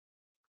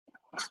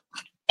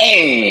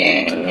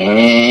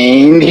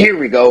And here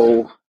we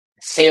go.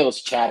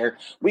 Sales chatter.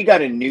 We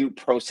got a new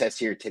process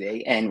here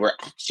today, and we're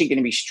actually going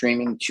to be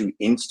streaming to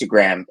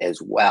Instagram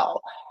as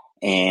well.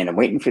 And I'm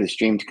waiting for the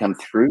stream to come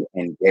through,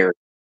 and they're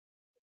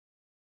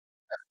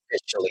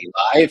officially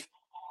live.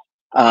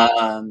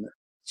 Um,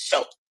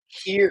 so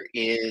here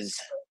is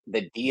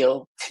the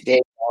deal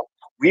today.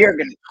 We are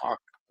going to talk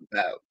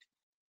about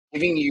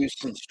giving you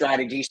some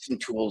strategies, some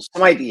tools,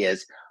 some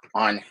ideas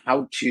on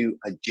how to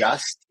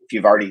adjust if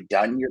you've already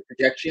done your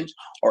projections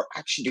or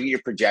actually do your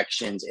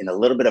projections in a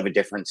little bit of a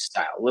different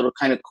style. Little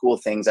kind of cool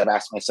things I've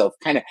asked myself,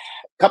 kind of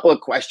a couple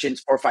of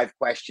questions, 4 or 5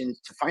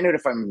 questions to find out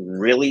if I'm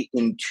really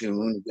in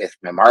tune with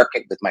my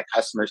market, with my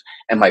customers,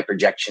 and my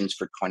projections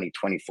for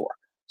 2024.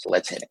 So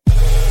let's hit it.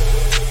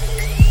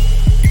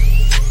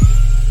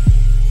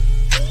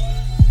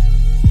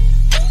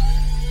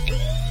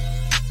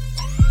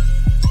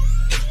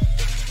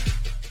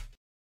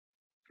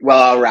 Well,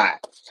 all right.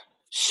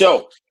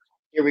 So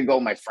here we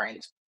go, my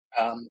friends.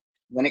 Um,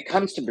 when it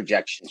comes to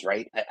projections,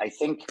 right? I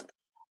think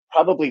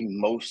probably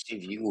most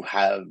of you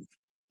have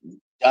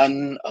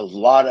done a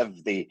lot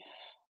of the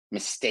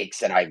mistakes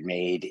that I've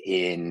made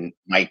in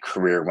my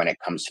career when it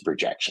comes to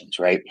projections,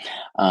 right?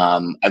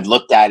 I've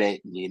looked at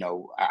it,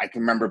 I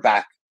can remember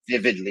back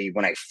vividly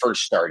when I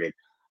first started.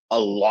 A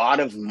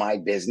lot of my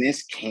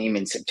business came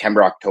in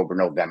September, October,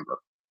 November.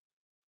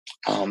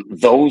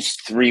 Those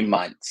 3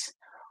 months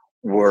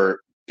were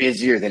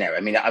busier than ever.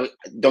 I mean,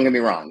 don't get me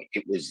wrong,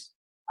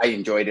 I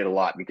enjoyed it a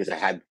lot because I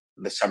had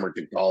the summer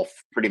to golf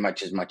pretty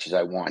much as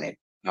I wanted.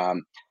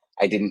 Um,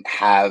 I didn't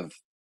have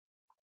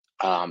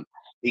um,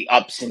 the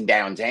ups and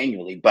downs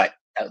annually, but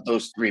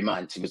those 3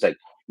 months, it was like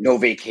no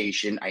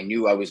vacation. I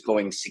knew I was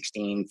going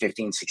 16,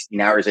 15,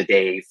 16 hours a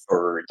day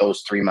for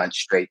those 3 months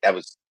straight. That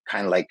was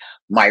kind of like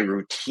my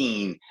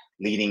routine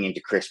leading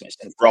into Christmas.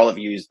 And for all of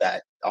you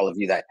that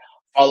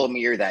follow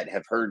me or that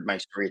have heard my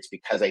story, it's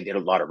because I did a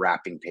lot of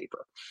wrapping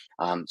paper.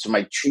 So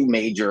my two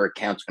major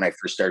accounts when I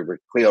first started were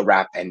Cleo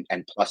Wrap and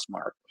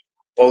Plusmark,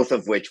 both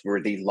of which were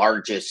the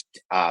largest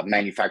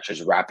manufacturers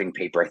of wrapping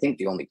paper. I think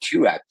the only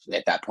two actually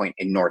at that point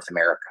in North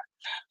America.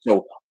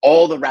 So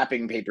all the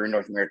wrapping paper in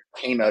North America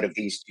came out of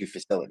these two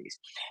facilities.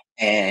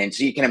 And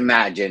so you can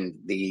imagine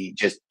the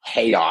just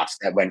chaos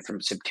that went from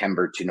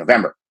September to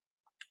November.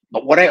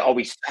 But what I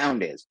always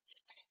found is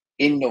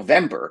in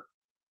November,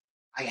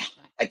 I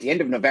at the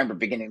end of November,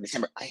 beginning of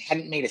December, I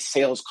hadn't made a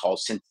sales call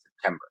since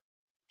September.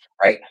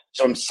 Right.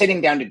 So I'm sitting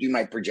down to do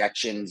my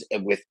projections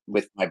with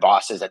my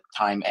bosses at the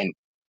time, and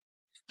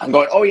I'm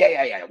going, oh yeah,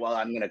 yeah, yeah. Well,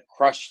 I'm going to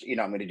crush.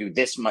 I'm going to do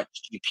this much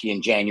GP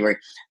in January,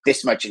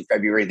 this much in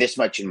February, this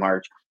much in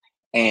March.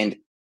 And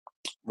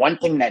one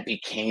thing that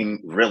became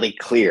really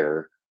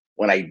clear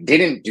when I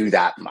didn't do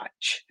that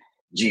much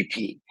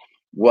GP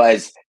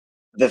was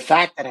the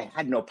fact that I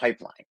had no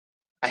pipeline.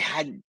 I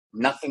had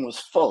nothing was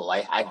full.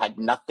 I had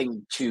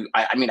nothing to.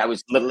 I mean, I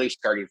was literally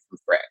starting from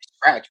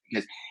scratch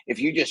because if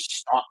you just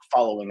stop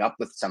following up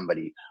with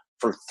somebody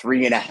for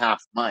 3.5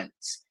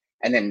 months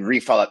and then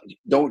refollow up,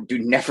 don't do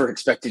never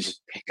expect to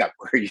just pick up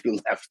where you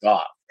left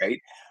off, right?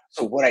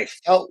 So what I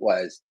felt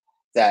was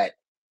that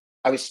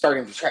I was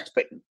starting from scratch,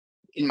 but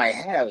in my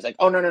head, I was like,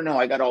 "Oh no, no, no!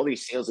 I got all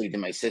these sales leads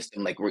in my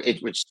system. Like we're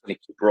just going to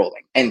keep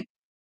rolling." And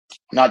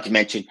not to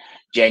mention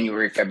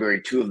January, February,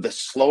 two of the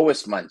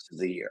slowest months of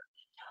the year.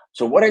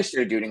 So what I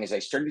started doing is I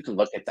started to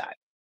look at that,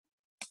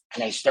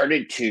 and I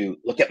started to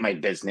look at my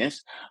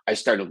business. I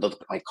started to look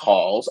at my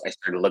calls. I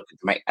started to look at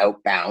my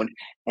outbound,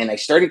 and I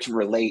started to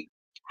relate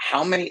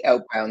how many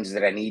outbounds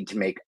that I need to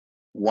make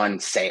one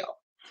sale.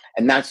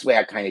 And that's the way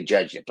I kind of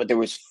judged it. But there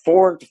was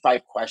 4 to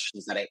 5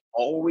 questions that I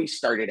always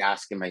started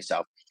asking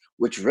myself,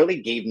 which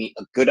really gave me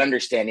a good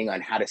understanding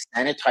on how to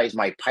sanitize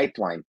my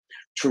pipeline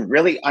to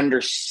really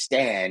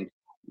understand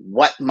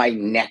what my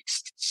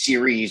next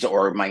series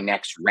or my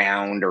next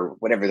round or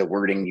whatever the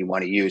wording you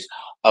want to use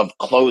of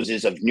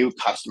closes of new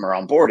customer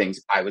onboardings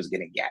I was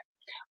going to get.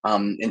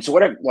 And so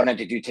what I wanted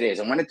to do today is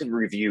I wanted to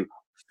review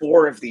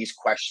 4 of these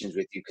questions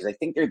with you because I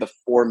think they're the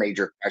 4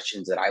 major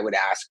questions that I would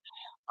ask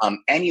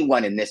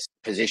anyone in this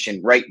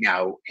position right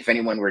now. If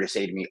anyone were to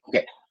say to me,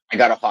 okay, I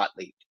got a hot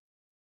lead,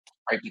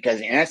 right?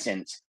 Because in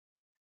essence,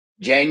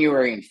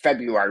 January and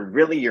February are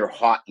really your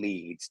hot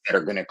leads that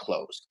are going to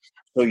close.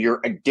 So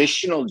your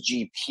additional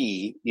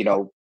GP,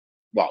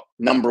 well,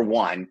 number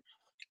one,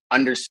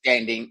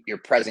 understanding your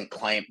present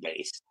client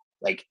base.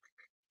 Like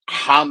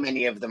how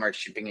many of them are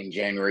shipping in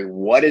January?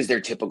 What is their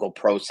typical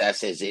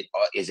process? Is it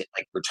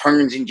like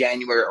returns in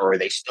January, or are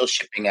they still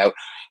shipping out?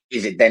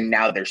 Is it then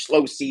now their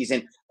slow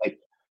season? Like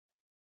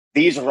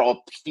these are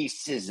all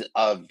pieces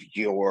of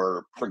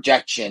your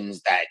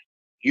projections that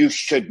you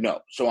should know.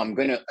 So I'm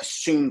going to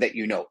assume that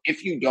you know.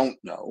 If you don't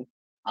know,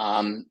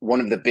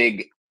 one of the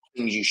big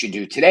things you should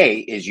do today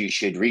is you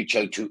should reach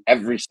out to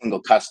every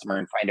single customer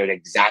and find out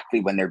exactly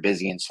when their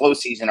busy and slow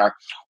season are,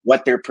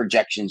 what their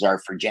projections are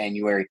for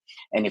January.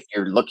 And if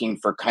you're looking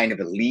for kind of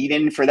a lead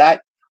in for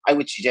that, I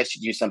would suggest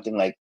you do something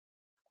like,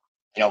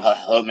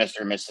 hello,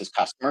 Mr. or Mrs.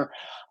 Customer.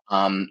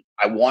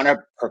 I want to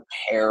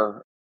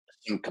prepare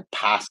some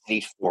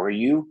capacity for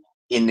you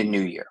in the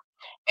new year.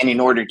 And in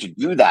order to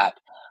do that,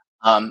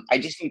 I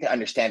just need to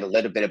understand a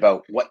little bit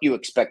about what you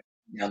expect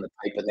down the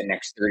pipe in the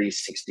next 30,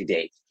 60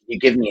 days. Can you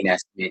give me an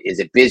estimate? Is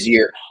it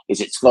busier?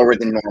 Is it slower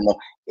than normal?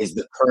 Is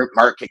the current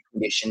market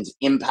conditions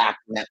impacting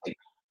that? Like,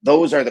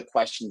 those are the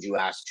questions you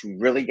ask to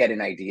really get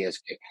an idea. As,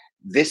 okay,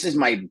 this is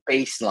my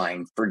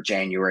baseline for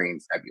January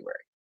and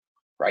February,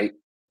 right?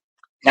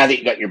 Now that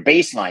you got your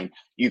baseline,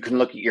 you can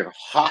look at your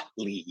hot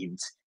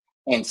leads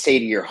and say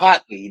to your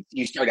hot leads,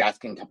 you start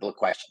asking a couple of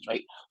questions,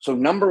 right? So,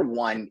 number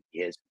one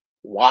is,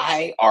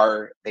 why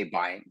are they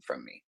buying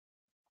from me?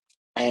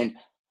 And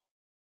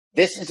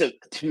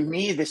to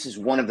me, this is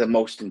one of the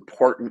most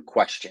important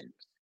questions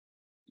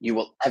you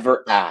will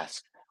ever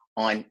ask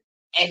on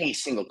any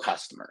single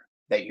customer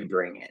that you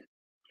bring in.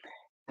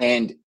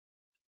 And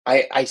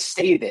I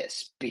say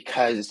this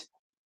because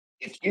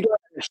if you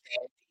don't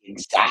understand the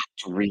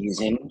exact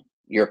reason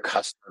your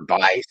customer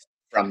buys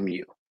from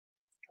you,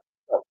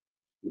 so,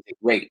 is it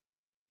great?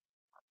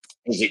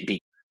 Is it because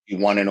you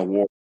won an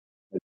award?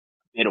 A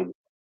bid award?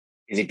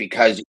 Is it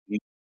because you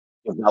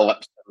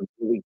developed some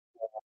really,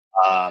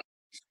 uh,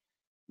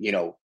 you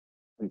know,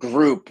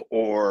 group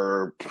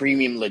or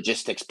premium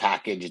logistics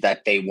package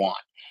that they want?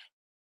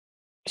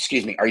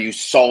 Excuse me, are you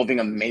solving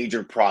a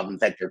major problem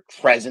that they're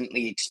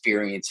presently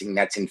experiencing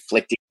that's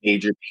inflicting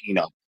major pain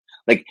on?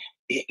 Like,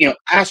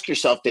 ask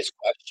yourself this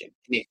question.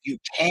 And if you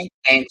can't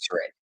answer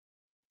it,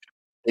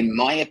 in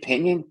my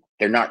opinion,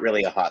 they're not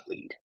really a hot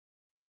lead.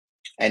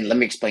 And let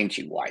me explain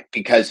to you why.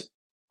 Because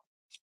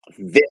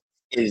this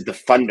is the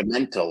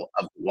fundamental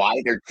of why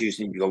they're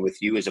choosing to go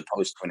with you as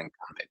opposed to an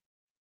incumbent,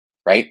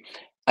 right?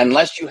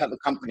 Unless you have a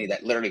company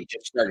that literally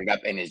just started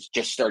up and has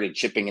just started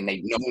shipping and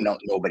they know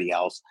nobody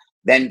else,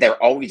 then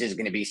there always is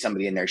going to be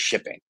somebody in there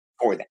shipping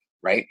for them,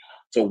 right?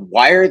 So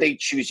why are they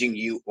choosing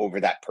you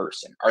over that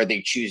person? Are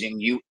they choosing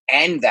you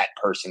and that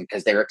person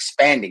because they're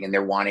expanding and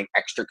they're wanting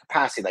extra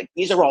capacity? Like,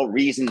 these are all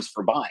reasons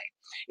for buying.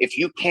 If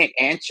you can't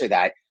answer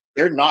that,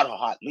 they're not a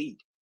hot lead.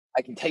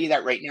 I can tell you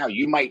that right now.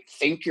 You might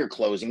think you're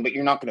closing, but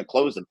you're not going to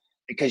close them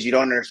because you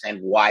don't understand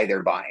why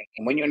they're buying.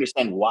 And when you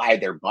understand why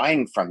they're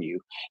buying from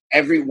you,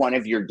 every one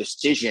of your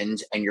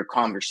decisions and your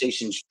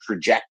conversations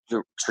traject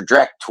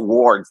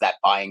towards that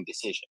buying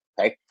decision.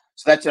 Okay.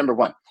 So that's number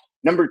one.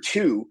 Number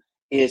two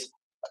is,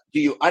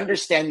 do you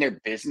understand their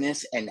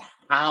business and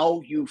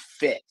how you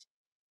fit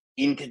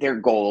into their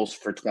goals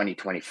for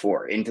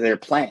 2024, into their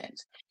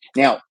plans?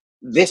 Now,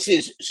 this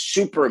is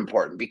super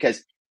important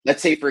because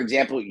let's say, for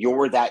example,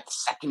 you're that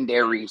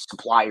secondary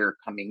supplier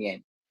coming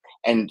in.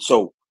 And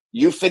so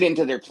you fit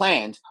into their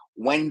plans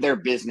when their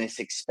business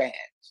expands,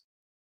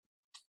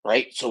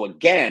 right? So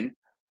again,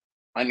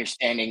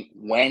 understanding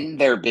when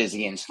their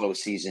busy and slow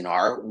season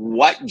are,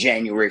 what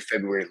January,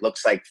 February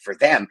looks like for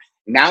them.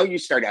 Now you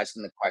start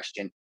asking the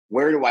question,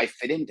 where do I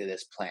fit into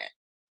this plan?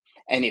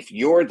 And if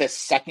you're the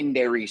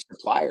secondary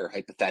supplier,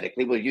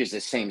 hypothetically, we'll use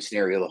the same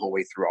scenario the whole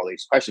way through all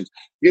these questions.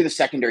 You're the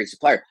secondary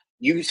supplier.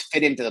 You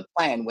fit into the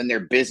plan when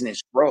their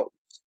business grows.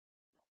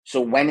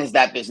 So when is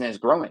that business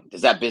growing?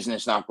 Does that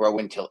business not grow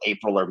until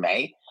April or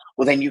May?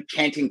 Well, then you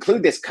can't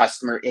include this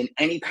customer in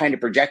any kind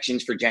of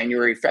projections for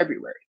January,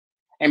 February,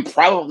 and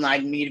probably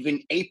not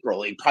even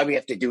April. You probably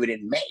have to do it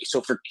in May.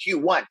 So for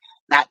Q1,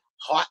 that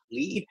hot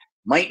lead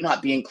might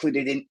not be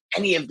included in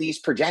any of these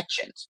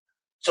projections.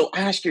 So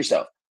ask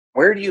yourself,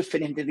 where do you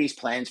fit into these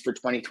plans for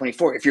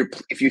 2024? If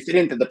you fit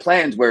into the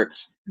plans where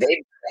they've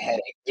got a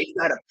headache, they've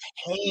got a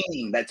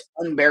pain that's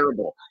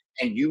unbearable,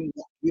 and you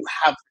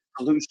have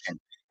the solution,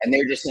 and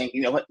they're just saying,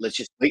 you know what, let's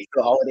just wait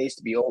for the holidays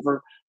to be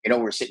over.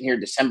 We're sitting here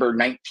December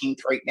 19th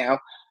right now.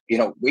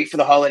 Wait for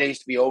the holidays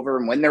to be over.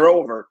 And when they're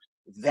over,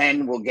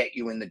 then we'll get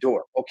you in the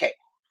door. Okay.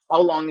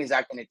 How long is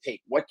that going to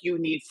take? What do you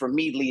need from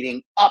me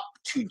leading up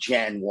to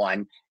Jan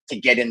 1 to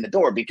get in the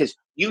door? Because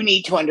you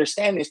need to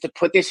understand this to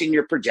put this in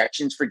your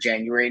projections for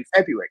January and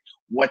February.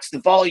 What's the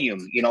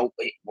volume?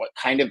 What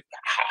kind of,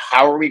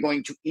 how are we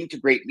going to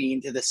integrate me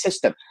into the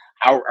system?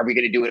 How are we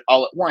going to do it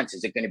all at once?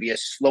 Is it going to be a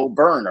slow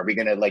burn? Are we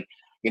going to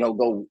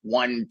go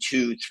 1,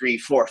 2, 3,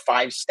 4,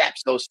 5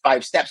 steps? Those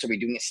 5 steps, are we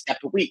doing a step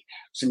a week?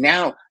 So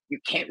now you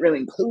can't really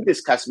include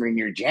this customer in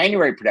your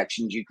January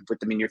projections. You can put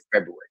them in your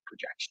February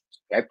projections.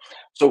 Okay.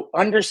 So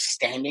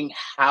understanding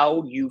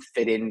how you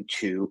fit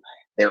into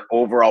their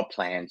overall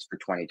plans for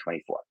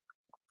 2024.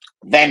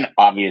 Then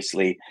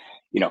obviously,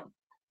 you know,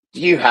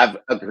 do you have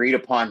agreed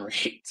upon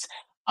rates?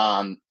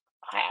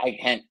 I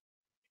can't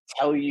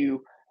tell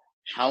you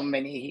how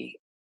many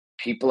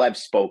people I've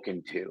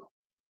spoken to.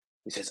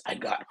 He says, I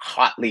got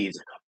hot leads.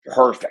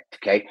 Perfect.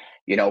 Okay.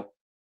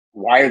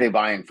 Why are they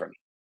buying from me?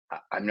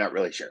 I'm not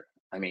really sure.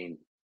 I mean,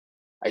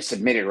 I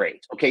submitted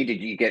rates. Okay. Did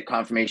you get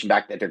confirmation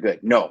back that they're good?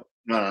 No,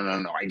 no, no, no,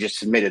 no. I just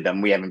submitted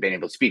them. We haven't been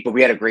able to speak, but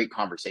we had a great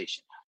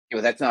conversation.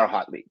 That's not a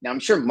hot lead. Now,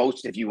 I'm sure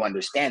most of you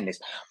understand this,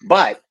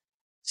 but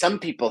some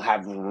people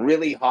have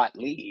really hot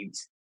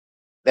leads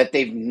that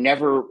they've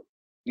never,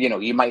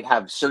 you might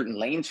have certain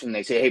lanes from,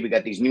 they say, hey, we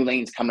got these new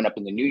lanes coming up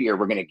in the new year.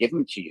 We're going to give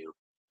them to you,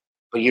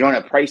 but you don't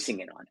have pricing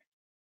in on it.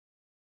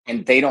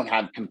 and they don't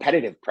have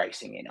competitive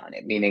pricing in on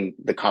it, meaning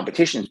the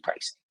competition's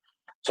pricing.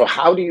 So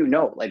how do you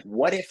know? Like,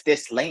 what if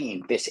this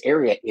lane, this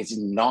area is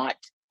not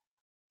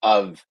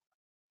of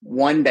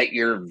one that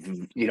you're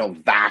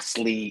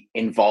vastly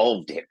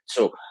involved in?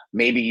 So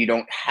maybe you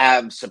don't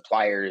have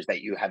suppliers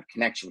that you have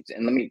connections.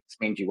 And let me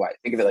explain to you why.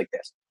 Think of it like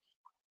this.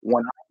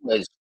 When I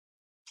was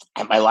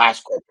at my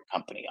last corporate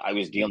company, I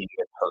was dealing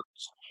with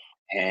Hertz,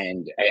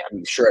 and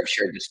I'm sure I've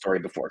shared this story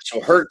before.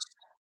 So Hertz,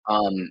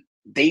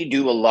 they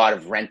do a lot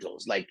of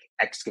rentals, like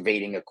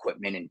excavating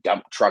equipment and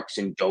dump trucks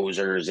and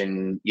dozers,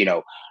 and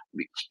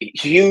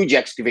huge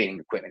excavating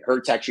equipment.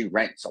 Hertz actually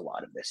rents a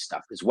lot of this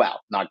stuff as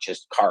well, not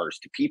just cars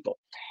to people.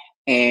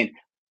 And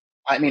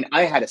I mean,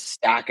 I had a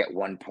stack at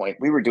one point.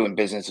 We were doing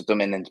business with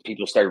them, and then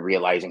people started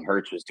realizing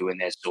Hertz was doing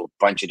this. So a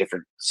bunch of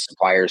different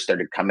suppliers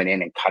started coming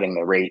in and cutting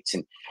the rates.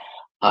 And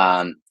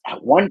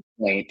at one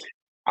point,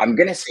 I'm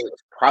gonna say it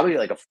was probably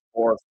like a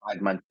 4 or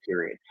 5-month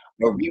period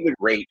where we would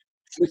rate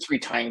 2, 3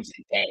 times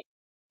a day,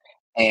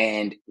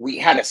 and we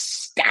had a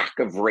stack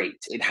of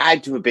rates. It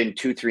had to have been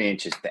 2, 3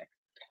 inches thick.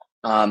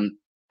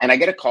 And I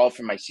get a call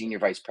from my senior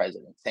vice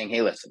president saying,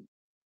 "Hey, listen,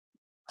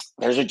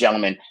 there's a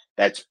gentleman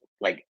that's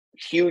like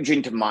huge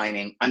into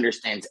mining,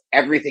 understands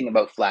everything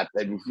about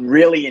flatbed,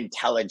 really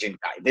intelligent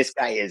guy. This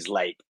guy is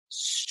like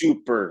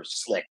super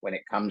slick when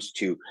it comes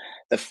to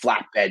the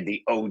flatbed,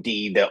 the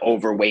OD, the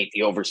overweight,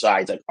 the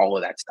oversized, like all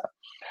of that stuff."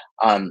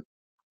 Um,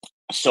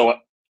 so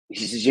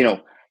he says, you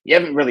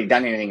haven't really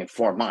done anything in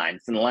 4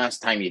 months. And the last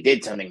time you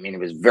did something, I mean, it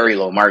was very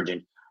low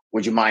margin.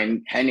 Would you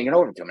mind handing it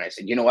over to him? And I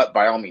said, you know what?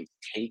 By all means,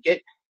 take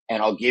it.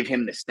 And I'll give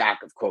him the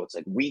stack of quotes.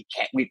 Like we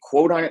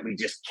quote on it. We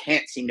just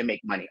can't seem to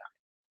make money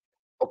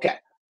on it. Okay.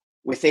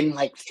 Within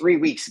like 3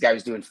 weeks, the guy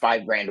was doing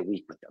 5 grand a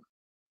week with them.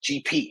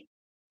 GP,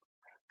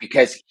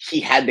 because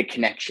he had the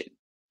connection.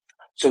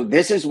 So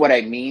this is what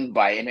I mean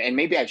by, and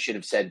maybe I should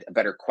have said a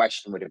better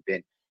question would have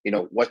been,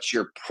 what's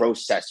your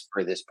process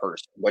for this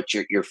person? What's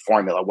your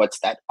formula? What's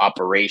that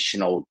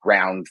operational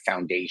ground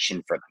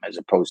foundation for them as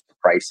opposed to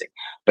pricing?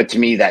 But to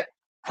me, that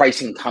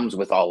pricing comes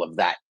with all of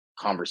that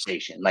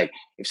conversation. Like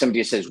if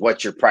somebody says,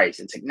 what's your price?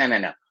 It's like, no, no,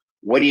 no.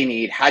 What do you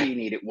need? How do you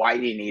need it? Why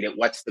do you need it?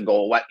 What's the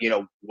goal?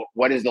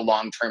 What is the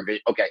long term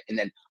vision? Okay. And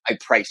then I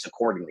price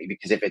accordingly,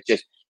 because if it's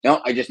just,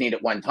 no, I just need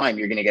it one time,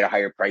 you're going to get a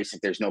higher price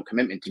if there's no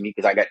commitment to me,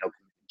 because I got no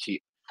commitment to you.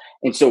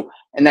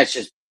 And that's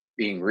just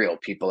being real,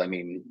 people. I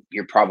mean,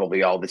 you're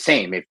probably all the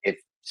same. If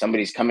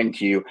somebody's coming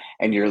to you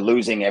and you're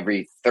losing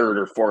every third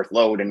or fourth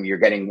load and you're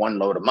getting one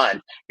load a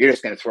month, you're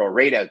just going to throw a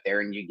rate out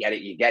there and you get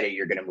it,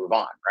 you're going to move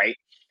on, right?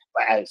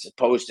 But as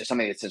opposed to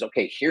somebody that says,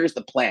 okay, here's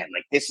the plan.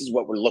 Like this is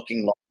what we're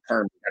looking long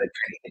term. We got to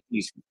try to hit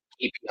these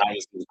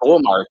KPIs, these goal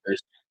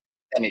markers,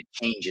 then it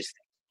changes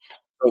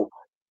things. So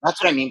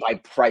that's what I mean by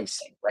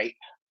pricing, right?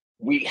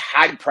 We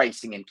had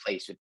pricing in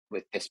place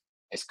with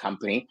this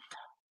company,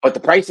 but the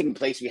pricing in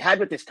place we had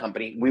with this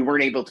company, we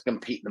weren't able to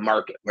compete in the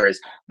market. Whereas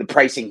the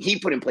pricing he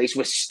put in place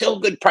was still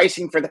good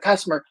pricing for the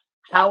customer.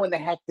 How in the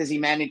heck does he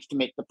manage to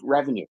make the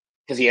revenue?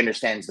 Because he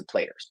understands the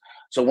players.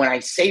 So when I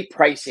say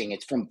pricing,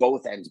 it's from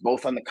both ends,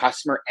 both on the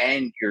customer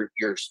and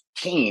your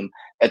team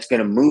that's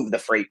going to move the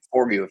freight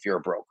for you if you're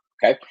a broker.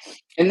 Okay.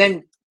 And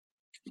then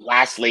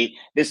lastly,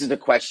 this is the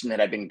question that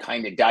I've been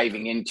kind of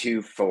diving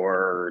into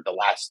for the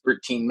last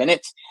 13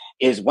 minutes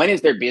is when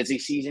is their busy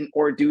season,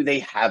 or do they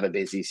have a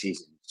busy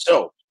season?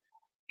 So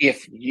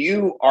if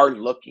you are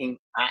looking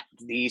at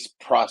these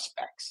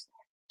prospects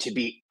to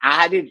be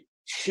added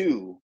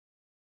to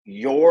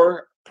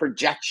your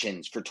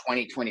projections for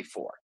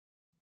 2024,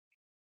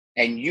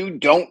 and you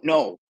don't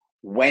know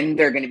when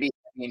they're going to be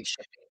in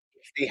shipping,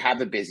 if they have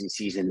a busy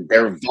season,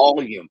 their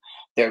volume,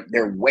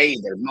 their way,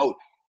 their mode,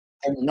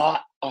 they're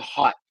not a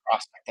hot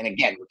prospect. And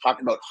again, we're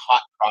talking about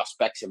hot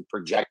prospects and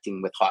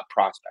projecting with hot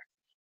prospects.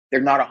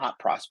 They're not a hot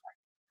prospect.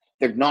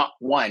 They're not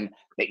one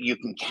that you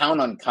can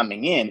count on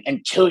coming in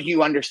until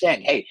you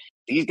understand, hey,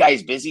 these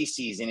guys' busy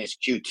season is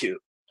Q2.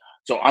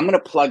 So I'm going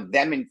to plug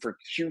them in for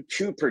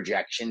Q2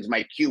 projections.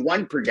 My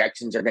Q1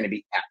 projections are going to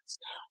be X.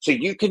 So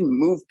you can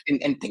move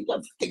and think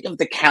of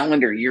the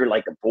calendar year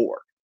like a board.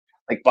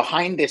 Like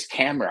behind this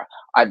camera,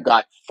 I've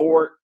got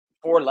four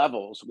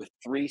levels with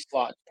 3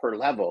 slots per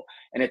level,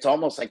 and it's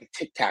almost like a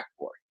tic-tac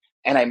board.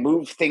 And I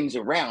move things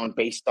around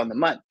based on the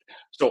month.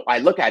 So I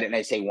look at it and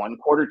I say 1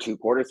 quarter, 2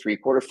 quarter, 3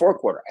 quarter, 4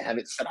 quarter. I have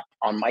it set up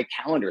on my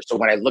calendar. So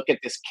when I look at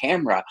this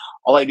camera,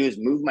 all I do is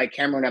move my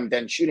camera when I'm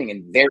done shooting,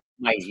 and there's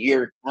my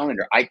year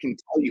calendar. I can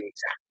tell you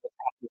exactly what's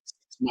happening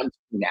 6 months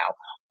from now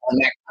on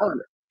that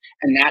calendar.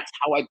 And that's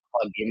how I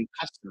plug in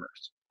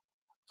customers.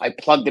 I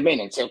plug them in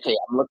and say, okay,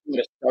 I'm looking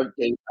at a start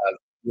date of,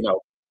 you know,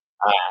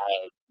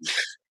 uh,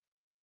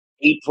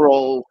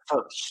 April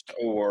 1st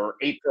or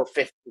April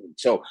 15th.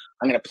 So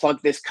I'm going to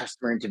plug this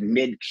customer into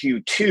mid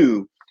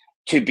Q2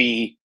 to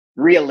be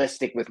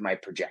realistic with my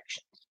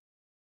projection,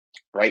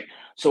 right?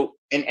 So,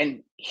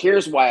 and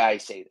here's why I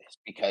say this,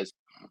 because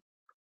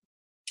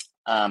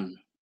um,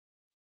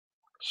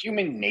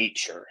 human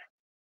nature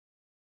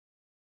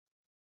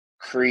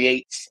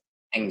creates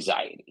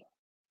anxiety,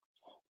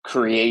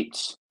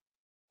 creates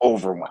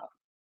overwhelm,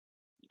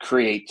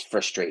 creates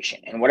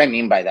frustration. And what I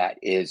mean by that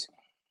is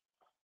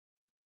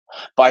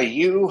by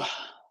you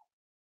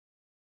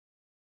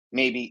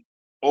maybe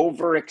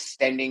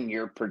overextending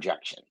your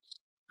projections,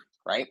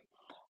 right?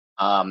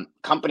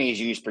 Companies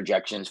use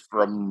projections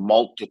for a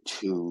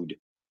multitude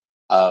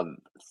of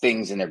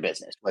things in their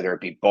business, whether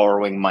it be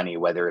borrowing money,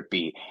 whether it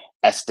be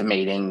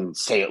estimating,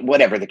 say,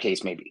 whatever the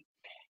case may be.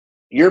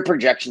 Your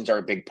projections are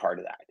a big part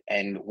of that.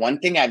 And one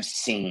thing I've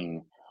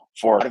seen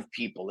for a lot of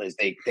people is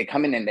they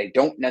come in and they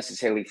don't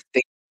necessarily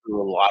think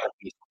through a lot of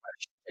these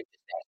questions. They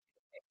just ask you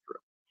to think through.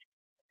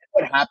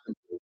 What happens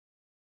is,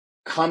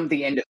 come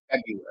the end of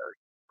February,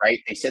 right?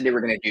 They said they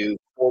were going to do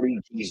 40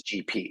 G's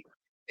GP.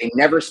 They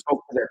never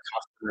spoke to their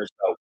customers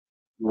about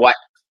what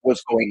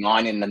was going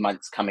on in the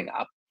months coming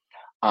up,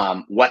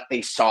 what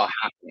they saw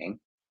happening,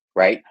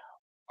 right?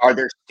 Are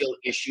there still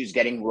issues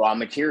getting raw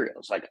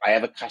materials? Like I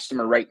have a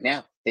customer right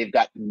now. They've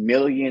got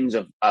millions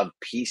of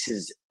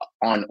pieces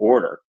on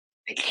order.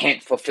 They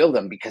can't fulfill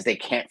them because they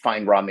can't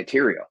find raw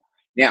material.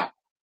 Now,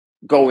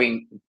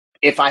 going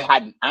if I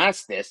hadn't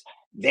asked this,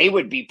 they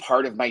would be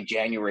part of my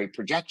January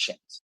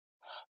projections.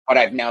 But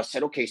I've now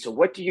said, okay, so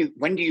when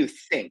do you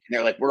think? And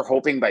they're like, we're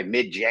hoping by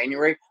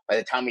mid-January, by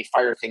the time we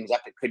fire things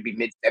up, it could be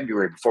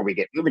mid-February before we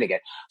get moving again.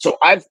 So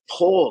I've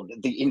pulled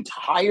the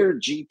entire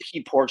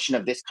GP portion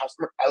of this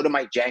customer out of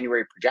my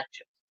January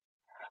projection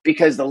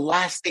because the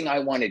last thing I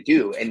want to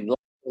do, and the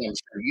last thing I'm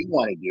sure you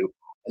want to do,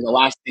 and the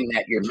last thing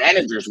that your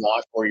managers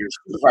want or your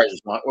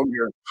supervisors want or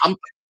your company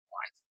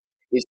wants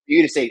is for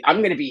you to say, I'm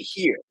going to be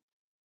here.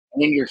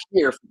 And then you're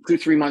here for 2,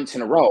 3 months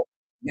in a row.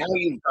 Now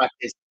you've got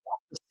this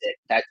deficit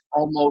that's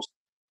almost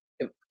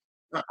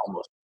not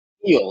almost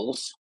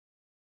feels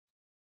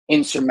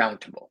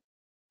insurmountable.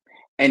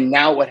 And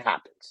now what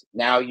happens?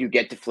 Now you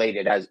get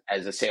deflated as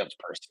a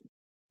salesperson.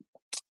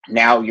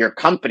 Now your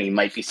company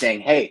might be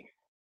saying, "Hey,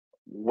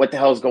 what the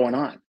hell is going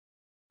on?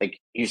 Like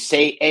you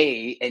say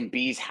A and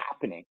B is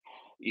happening.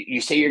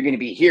 You say you're going to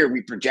be here.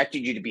 We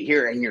projected you to be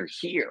here, and you're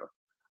here,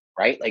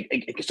 right?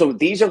 So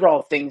these are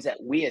all things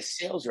that we as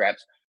sales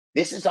reps.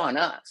 This is on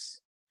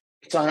us.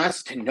 It's on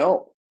us to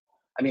know.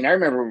 I mean, I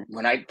remember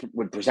when I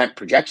would present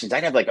projections,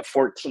 I'd have like a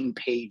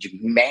 14-page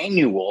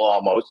manual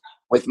almost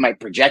with my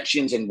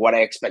projections and what I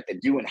expect to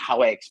do and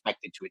how I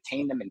expected to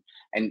attain them.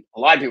 And a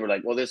lot of people were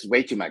like, well, this is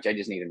way too much. I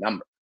just need a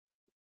number.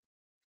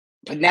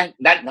 But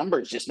that number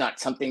is just not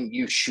something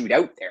you shoot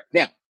out there.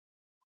 Now,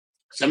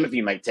 some of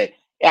you might say,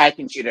 yeah, I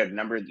can shoot out a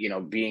number,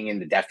 being in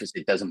the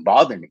deficit doesn't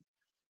bother me.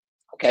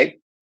 Okay.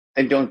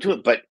 Then don't do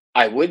it. But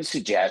I would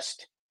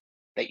suggest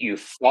that you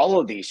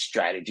follow these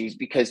strategies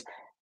because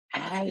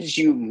as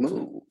you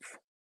move,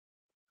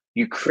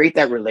 you create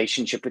that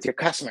relationship with your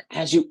customer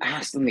as you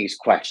ask them these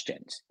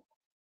questions.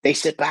 They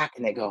sit back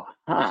and they go,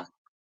 huh,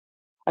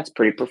 that's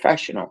pretty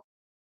professional.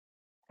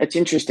 It's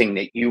interesting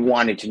that you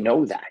wanted to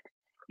know that.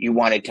 You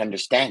wanted to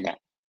understand that.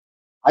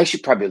 I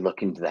should probably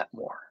look into that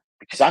more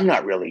because I'm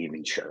not really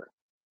even sure.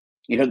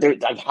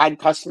 I've had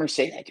customers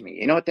say that to me.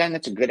 You know what, Dan?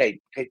 That's a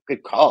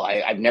good call.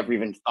 I've never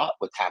even thought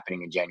what's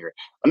happening in January.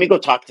 Let me go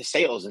talk to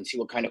sales and see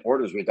what kind of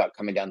orders we got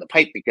coming down the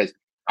pipe because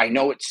I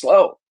know it's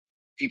slow.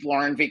 People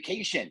are on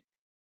vacation.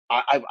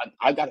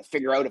 I've got to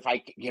figure out if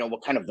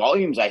what kind of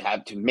volumes I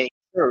have to make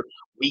sure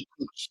we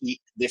can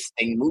keep this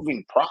thing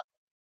moving properly,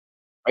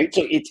 right?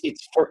 So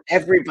it's for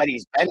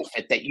everybody's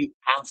benefit that you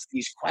ask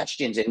these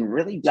questions and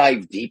really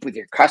dive deep with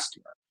your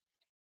customer.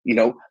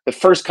 The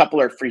first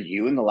couple are for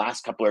you and the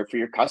last couple are for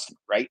your customer,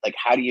 right? Like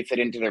how do you fit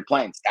into their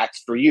plans?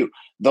 That's for you.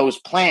 Those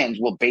plans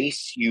will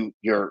base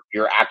your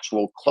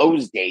actual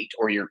close date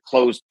or your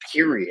close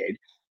period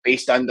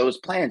based on those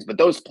plans. But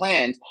those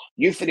plans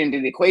you fit into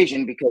the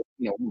equation because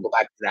we'll go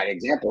back to that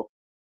example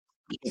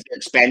because they're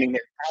expanding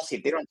their capacity.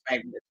 If they don't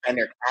expand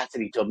their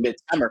capacity till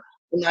midsummer,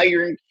 well now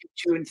you're in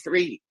Q2 and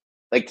 3,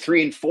 like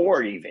 3 and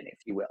 4 even, if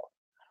you will,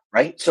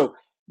 right? So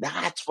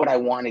that's what I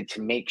wanted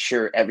to make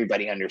sure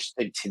everybody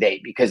understood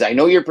today because I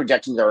know your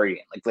projections are already in.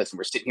 Like, listen,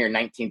 we're sitting here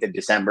 19th of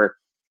December.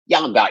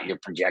 Y'all got your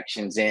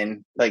projections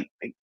in.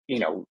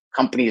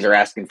 Companies are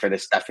asking for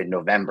this stuff in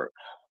November.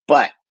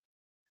 But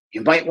you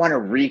might want to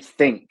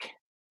rethink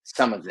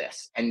some of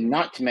this. And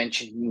not to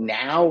mention,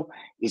 now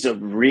is a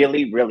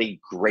really, really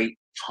great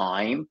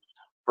time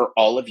for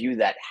all of you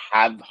that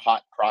have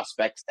hot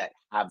prospects, that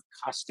have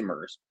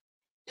customers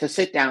to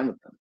sit down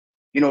with them,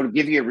 to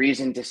give you a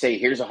reason to say,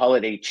 here's a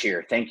holiday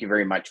cheer. Thank you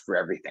very much for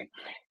everything.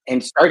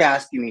 And start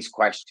asking these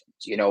questions,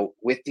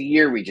 with the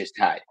year we just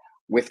had,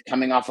 with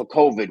coming off of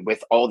COVID,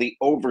 with all the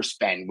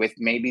overspend, with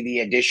maybe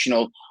the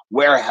additional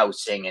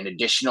warehousing and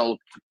additional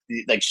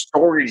like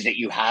storage that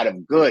you had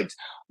of goods.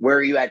 Where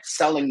are you at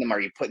selling them?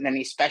 Are you putting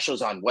any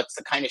specials on? What's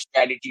the kind of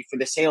strategy for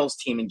the sales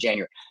team in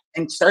January?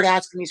 And start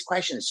asking these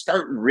questions.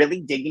 Start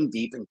really digging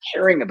deep and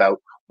caring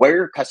about where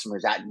your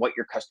customers at and what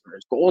your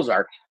customers' goals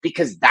are,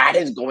 because that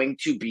is going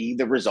to be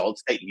the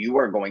results that you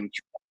are going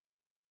to,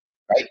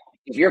 right?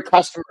 If your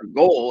customer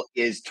goal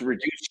is to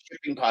reduce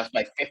shipping costs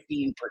by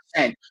 15%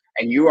 and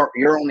you're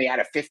only at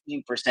a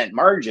 15%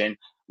 margin,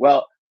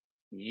 well,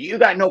 you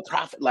got no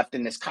profit left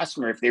in this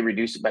customer if they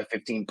reduce it by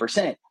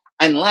 15%.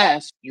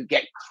 unless you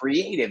get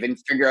creative and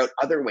figure out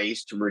other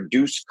ways to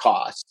reduce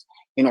costs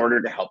in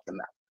order to help them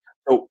out.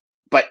 So,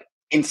 but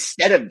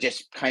instead of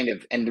just kind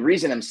of, and the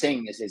reason I'm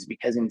saying this is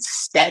because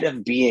instead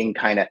of being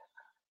kind of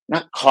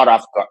not caught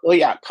off guard, well,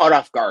 yeah, caught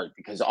off guard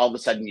because all of a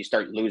sudden you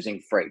start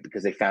losing freight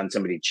because they found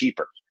somebody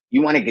cheaper.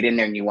 You want to get in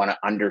there and you want to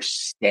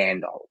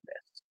understand all of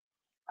this.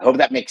 I hope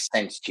that makes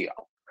sense to you.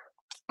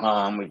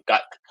 We've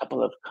got a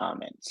couple of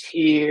comments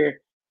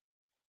here.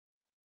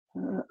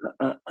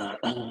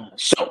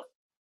 So,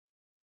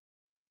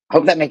 I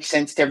hope that makes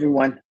sense to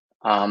everyone.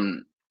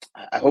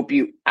 I hope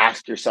you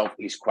ask yourself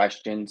these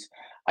questions.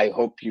 I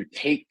hope you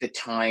take the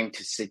time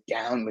to sit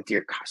down with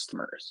your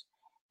customers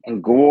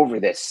and go over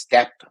this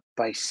step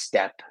by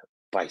step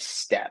by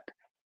step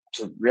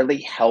to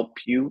really help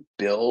you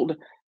build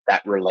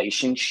that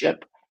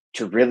relationship,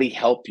 to really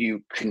help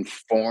you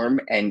conform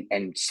and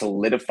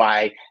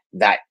solidify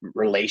that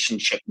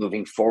relationship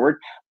moving forward.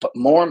 But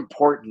more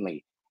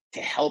importantly,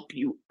 to help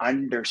you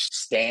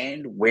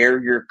understand where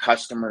your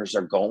customers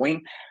are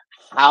going,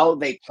 how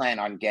they plan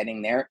on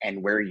getting there,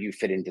 and where you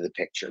fit into the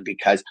picture.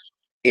 Because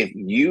if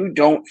you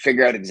don't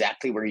figure out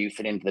exactly where you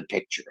fit into the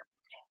picture,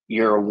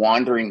 you're a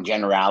wandering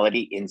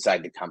generality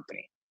inside the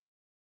company,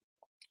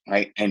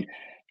 right? And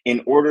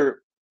in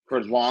order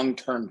for long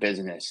term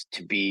business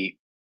to be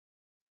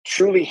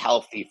truly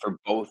healthy for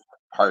both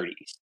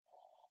parties,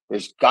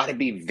 there's got to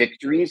be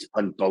victories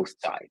on both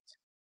sides.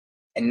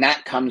 And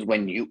that comes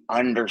when you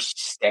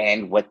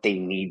understand what they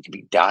need to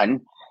be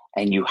done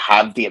and you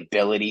have the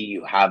ability,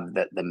 you have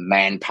the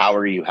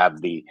manpower, you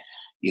have the,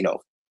 you know,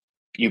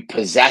 you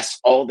possess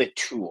all the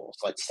tools,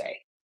 let's say,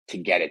 to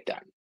get it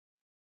done.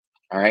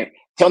 All right.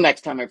 Till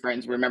next time, my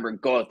friends, remember,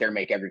 go out there,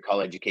 make every call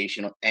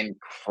educational, and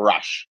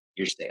crush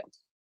your sales.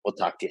 We'll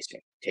talk to you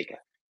soon. Take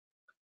care.